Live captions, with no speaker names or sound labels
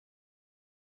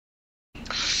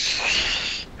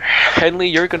Henley,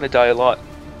 you're gonna die a lot.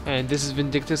 And this is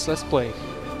Vindictus Let's Play.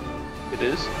 It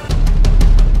is?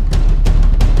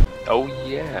 Oh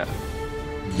yeah.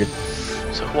 Yep.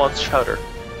 So who wants chowder?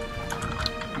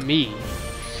 Me.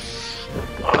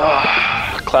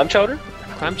 Clam chowder?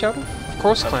 Clam chowder? Of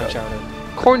course clam chowder.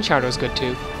 Corn chowder is good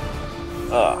too.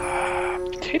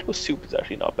 Potato soup is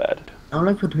actually not bad. I don't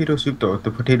like potato soup though. The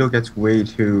potato gets way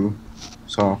too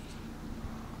soft.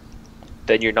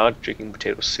 Then you're not drinking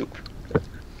potato soup.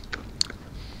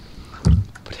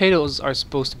 Potatoes are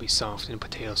supposed to be soft in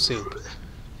potato soup.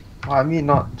 Well, I mean,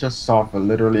 not just soft, but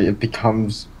literally it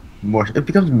becomes mush. It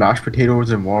becomes mashed potatoes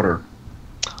and water.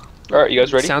 Alright, you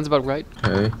guys ready? Sounds about right.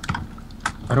 Okay.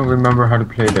 I don't remember how to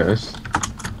play this.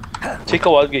 Take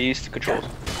a while to get used to the controls.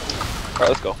 Alright,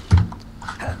 let's go.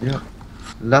 Yeah.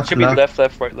 Left, Should be left. left,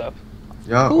 left, right, left.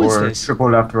 Yeah, Who is or this? triple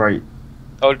left, right.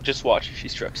 Oh, just watch. She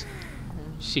strips.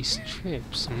 She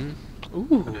strips.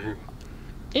 Ooh.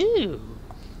 Ew.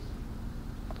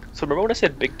 So remember when I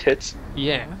said big tits?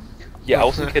 Yeah. Yeah, I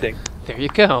wasn't kidding. There you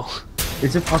go.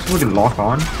 Is it possible to lock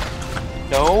on?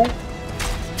 No?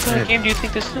 What kind of game do you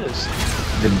think this is?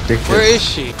 Vindictus. Where is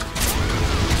she?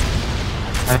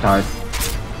 I died.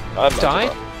 I'm not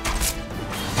Died?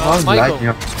 sure. I was Michael, lighting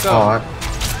up the go. spot.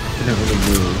 Didn't really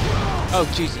move.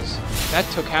 Oh Jesus. That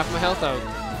took half my health out.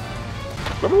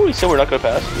 Remember when we said we're not gonna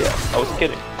pass? Yeah, I wasn't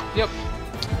kidding. Yep.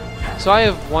 So I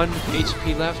have 1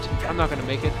 HP left. I'm not gonna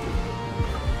make it.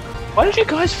 Why did you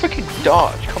guys freaking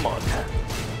dodge? Come on.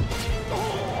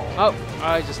 Oh,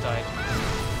 I just died.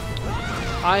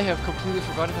 I have completely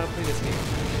forgotten how to play this game.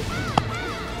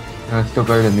 It's still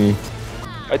better than me.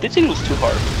 I did think it was too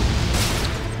hard.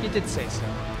 You did say so.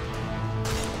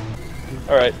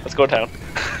 Alright, let's go down.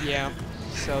 Yeah.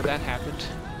 So that happened.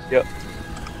 Yep.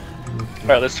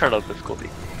 Alright, let's turn up difficulty.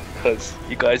 Because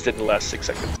you guys did in the last 6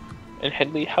 seconds. And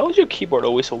Henley, how is your keyboard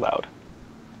always so loud?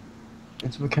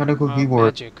 It's a mechanical keyboard.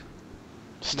 Magic.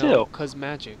 Still, No, 'cause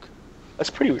magic. that's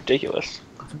pretty ridiculous.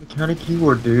 It's a mechanic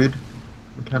keyboard, dude.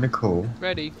 Mechanical.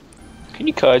 Ready. Can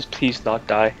you guys please not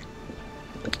die?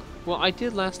 Well, I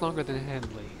did last longer than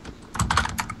Henley.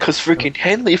 Because freaking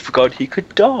Henley forgot he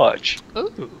could dodge.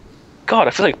 Ooh. God,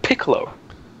 I feel like Piccolo.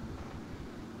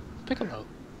 Piccolo.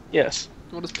 Yes.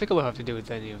 What does Piccolo have to do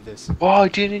with any of this? Why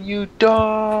didn't you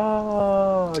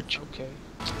dodge? Okay.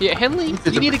 Yeah, Henley, It's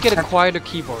a you need to get a mechanic- quieter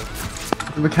keyboard.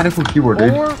 It's a mechanical keyboard,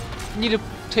 dude. Or you need to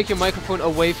take your microphone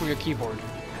away from your keyboard.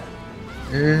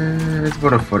 It's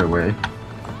about a foot away.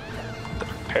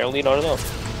 Apparently not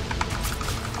enough.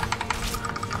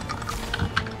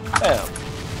 Bam.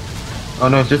 Oh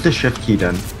no, it's just a shift key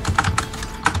then.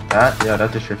 Yeah,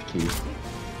 that's a shift key.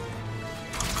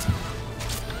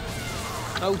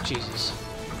 Oh, Jesus.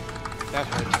 That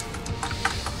hurt.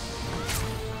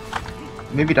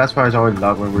 Maybe that's why it's always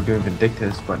loud when we're doing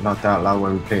Vindictus, but not that loud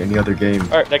when we play any other game.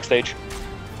 Alright, next stage.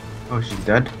 Oh, she's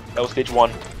dead? That was stage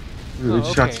 1. Ooh, Oh, we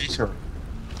just got okay. chase her.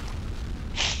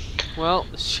 Well,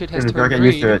 shit has Gotta turned get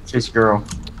used to green. it. Chase girl.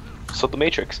 So the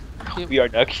Matrix. Yep. We are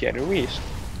now Keanu Reeves.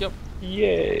 Yep.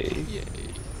 Yay. Yay.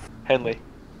 Henley,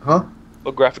 Huh?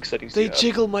 what graphic settings do They you have?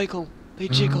 jiggle, Michael. They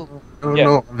jiggle. Oh Yeah.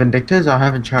 no, Vindictus? I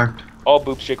haven't checked. All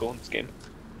boobs jiggle in this game.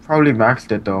 Probably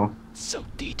maxed it though. So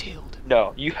detailed.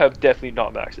 No, you have definitely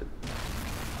not maxed it.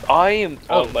 I am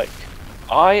on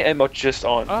I am just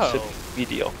on Oh.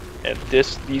 video, and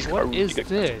these are What really is good.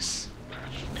 this?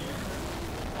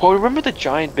 Well, remember the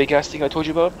giant big ass thing I told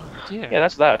you about? Yeah. Yeah,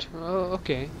 that's that. Oh,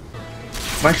 okay.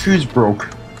 My shoes broke.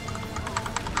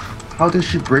 How did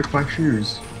she break my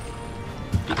shoes?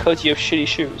 Because you have shitty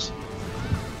shoes.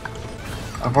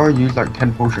 I've already used like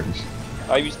 10 potions.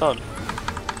 I used none.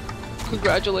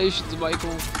 Congratulations,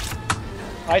 Michael.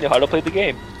 I know how to play the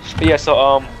game. But yeah,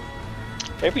 so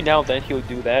every now and then he would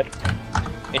do that,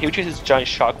 and he would choose his giant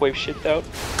shockwave shit out,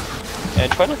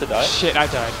 and try not to die. Shit, I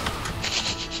died.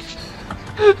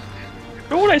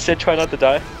 Remember when I said try not to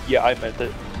die? Yeah, I meant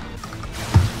it.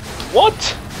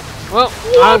 What? Well,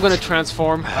 What? I'm gonna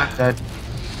transform. I'm dead.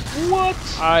 What?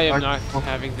 I am I- not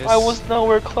having this. I was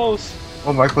nowhere close.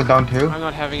 Oh, Michael down too? I'm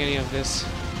not having any of this.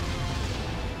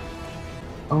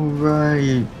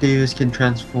 Alright, Davis can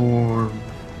transform.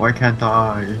 Why can't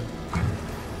I?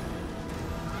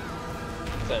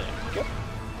 There you go.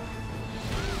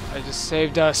 I just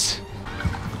saved us.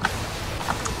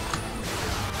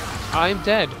 I'm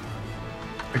dead.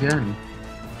 Again.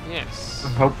 Yes.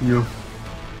 I'll help you.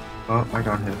 Oh, I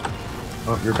got hit.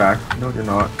 Oh, you're back. No, you're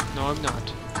not. No, I'm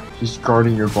not. She's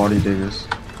guarding your body, Davis.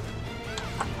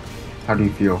 How do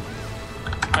you feel?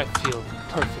 I feel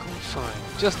perfectly fine.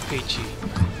 Just peachy.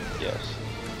 Yes.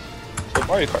 So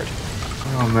Mario Kart.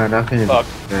 Oh man, that thing is Fuck.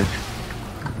 bitch.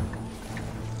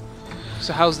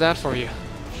 So how's that for you?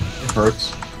 It's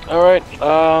hurts. Alright,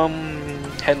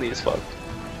 Henley is fucked.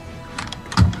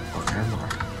 Okay,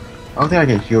 I don't think I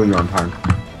can heal you on time.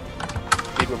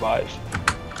 Need revive.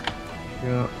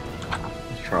 Yeah.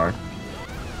 Let's try.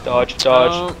 Dodge,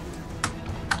 dodge.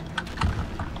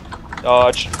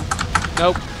 Dodge.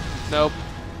 Nope. Nope.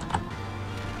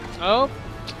 Oh.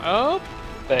 Oh.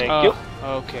 Thank you.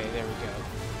 Okay, there we go.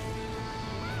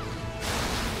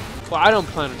 Well, I don't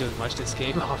plan on doing much this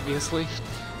game, obviously.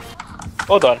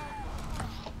 Well done.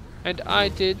 And I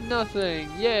did nothing.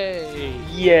 Yay!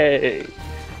 Yay.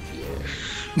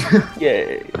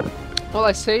 Yay. Well,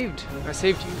 I saved. I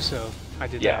saved you, so I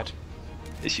did Yeah. that.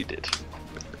 Yes, you did.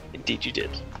 Indeed, you did.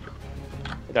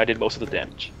 And I did most of the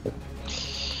damage.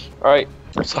 Alright,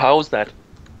 so how was that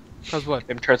How's what?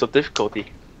 in terms of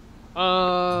difficulty?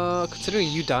 Considering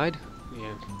you died?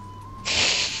 Yeah.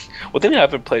 Well, then I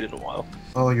haven't played in a while.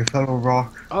 Oh, your fellow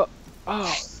rock. Oh.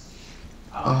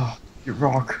 Oh, you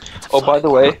rock. Oh, by the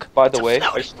way,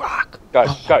 Rock.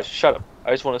 guys, shut up.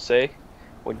 I just want to say,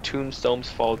 when tombstones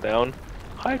fall down,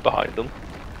 hide behind them.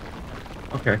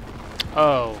 Okay.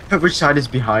 Oh. Which side is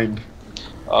behind?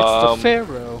 It's the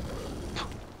Pharaoh.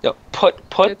 Yeah, put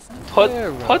It's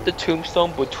Pharaoh. the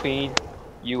tombstone between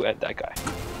you and that guy.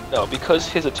 No, because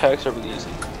his attacks are really easy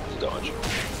to dodge.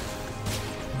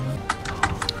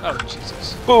 Oh,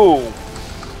 Jesus. Boom!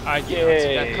 I did not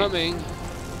see that Yay. coming.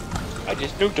 I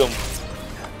just nuked him.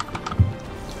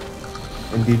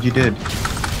 Indeed, you did.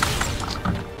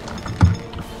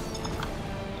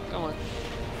 Come on.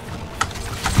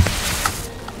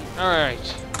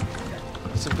 Alright.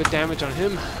 Some good damage on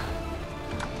him.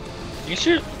 Use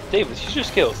your Davis. Use your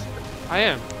skills. I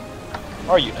am.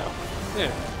 Are you now?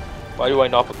 Yeah. Why do I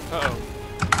not? Uh-oh.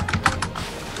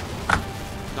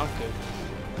 Not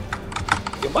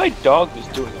good. Yeah, my dog is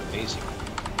doing amazing.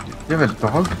 You have a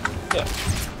dog? Yeah.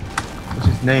 What's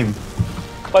his name?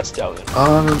 Butt Stallion.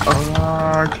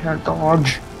 I can't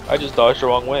dodge. I just dodged the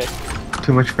wrong way.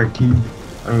 Too much fatigue.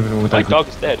 I don't even know what My that dog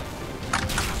is dead.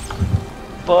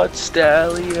 Butt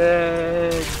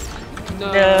Stallion.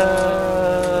 No.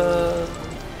 No.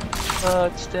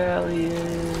 Butt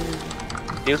Stallion.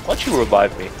 Davis, why don't you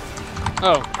revive me?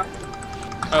 Oh.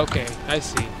 Okay, I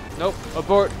see. Nope.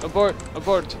 Abort, abort,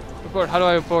 abort, abort. How do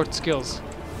I abort skills?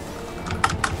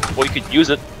 Well, you could use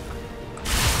it.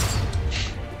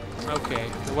 Okay,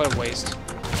 what a waste.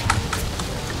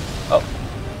 Oh.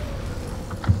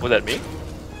 Was that me?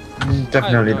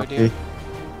 Definitely no not idea. me.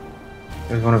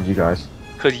 It was one of you guys.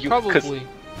 Probably.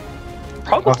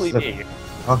 Probably I'll me.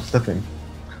 I'm slipping.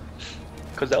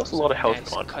 Because that was a lot of health Nice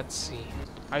gone. cutscene.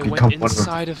 I Become went one of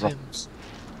inside the of him. rocks.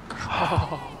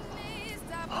 Oh,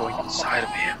 Going inside of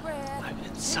him. I'm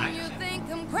inside of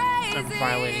him. I'm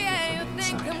violating you from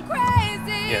inside.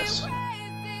 Yes.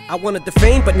 I wanted the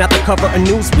fame, but not the cover of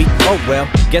Newsweek. Oh well,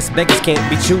 guess beggars can't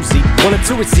be choosy. Wanted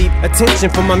to receive attention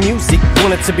from my music.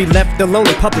 Wanted to be left alone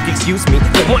in public, excuse me.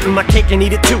 But wanting my cake and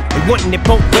eat it too. And wanting it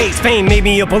both ways. Fame made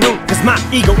me a balloon. Cause my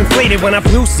ego inflated when I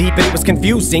flew see. But it was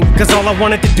confusing. Cause all I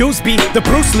wanted to do was be the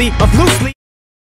Bruce Lee of loosely.